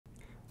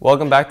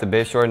Welcome back to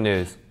Bayshore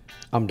News.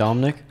 I'm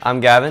Dominic.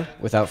 I'm Gavin.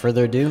 Without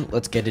further ado,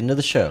 let's get into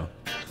the show.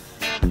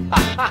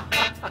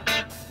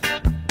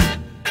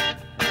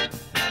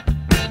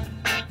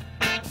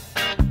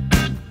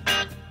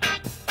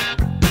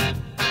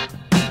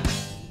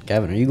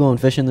 Gavin, are you going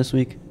fishing this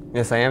week?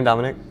 Yes, I am,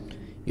 Dominic.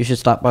 You should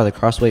stop by the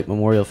Crossweight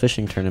Memorial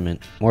Fishing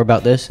Tournament. More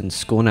about this in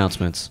school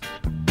announcements.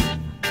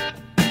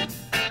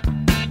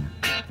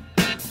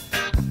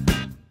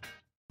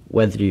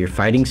 Whether you're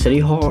fighting City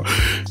Hall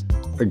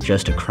or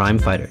just a crime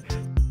fighter,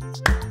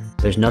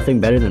 there's nothing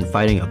better than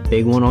fighting a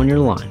big one on your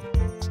line.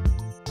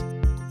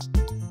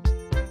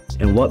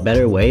 And what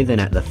better way than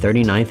at the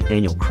 39th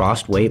Annual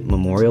Crossweight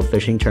Memorial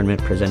Fishing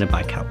Tournament presented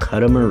by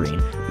Calcutta Marine,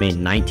 May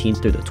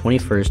 19th through the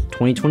 21st,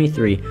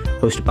 2023,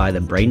 hosted by the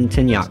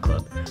Bradenton Yacht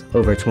Club.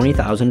 Over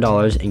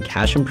 $20,000 in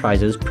cash and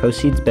prizes,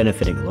 proceeds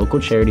benefiting local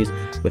charities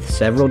with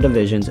several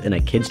divisions in a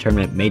kids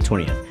tournament May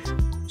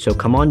 20th. So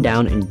come on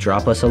down and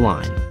drop us a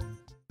line.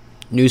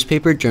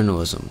 Newspaper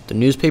Journalism. The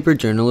Newspaper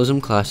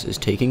Journalism class is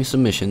taking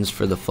submissions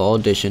for the fall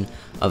edition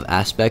of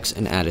Aspects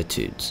and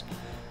Attitudes.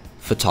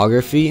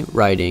 Photography,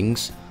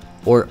 writings,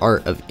 or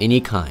art of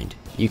any kind.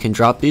 You can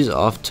drop these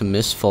off to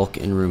Miss Falk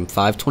in room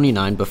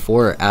 529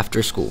 before or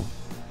after school.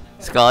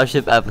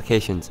 Scholarship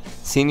applications.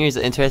 Seniors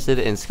interested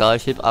in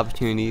scholarship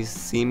opportunities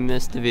see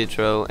Ms.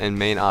 DeVitro in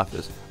main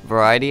office.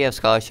 Variety of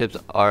scholarships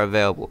are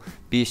available.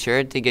 Be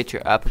sure to get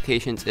your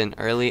applications in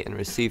early and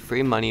receive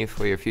free money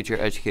for your future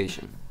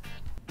education.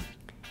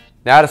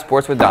 Now to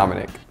sports with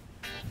Dominic.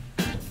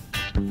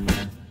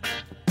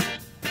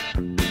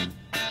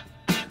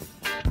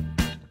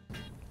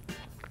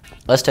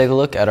 Let's take a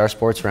look at our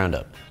sports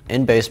roundup.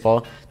 In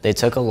baseball, they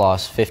took a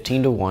loss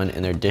 15-1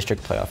 in their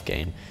district playoff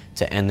game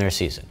to end their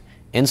season.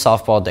 In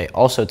softball, they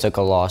also took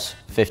a loss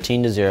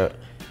 15-0,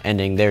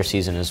 ending their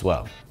season as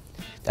well.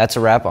 That's a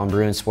wrap on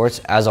Bruin Sports.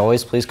 As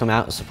always, please come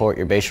out and support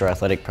your Bayshore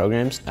athletic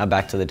programs. Now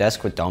back to the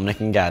desk with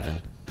Dominic and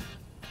Gavin.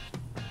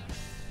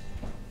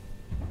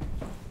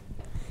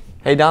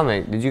 Hey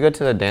Dominic, did you go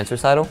to the dance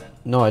recital?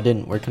 No, I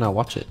didn't. Where can I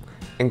watch it?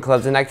 In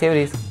clubs and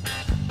activities.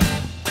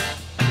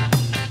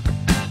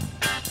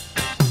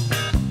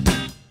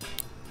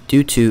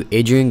 Due to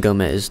Adrian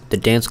Gomez, the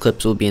dance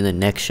clips will be in the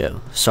next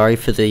show. Sorry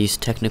for these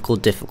technical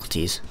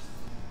difficulties.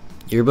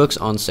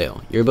 Yearbooks on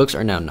sale. Yearbooks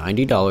are now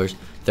 $90.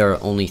 There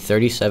are only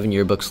 37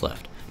 yearbooks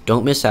left.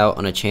 Don't miss out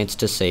on a chance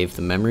to save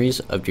the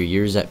memories of your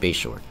years at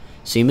Bayshore.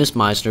 See Miss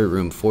Meisner,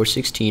 room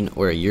 416,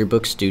 or a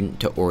yearbook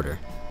student to order.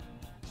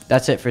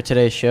 That's it for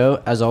today's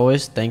show. As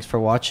always, thanks for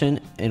watching,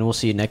 and we'll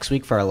see you next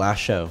week for our last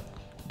show.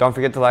 Don't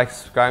forget to like,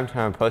 subscribe, and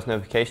turn on post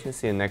notifications.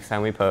 See you next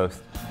time we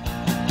post.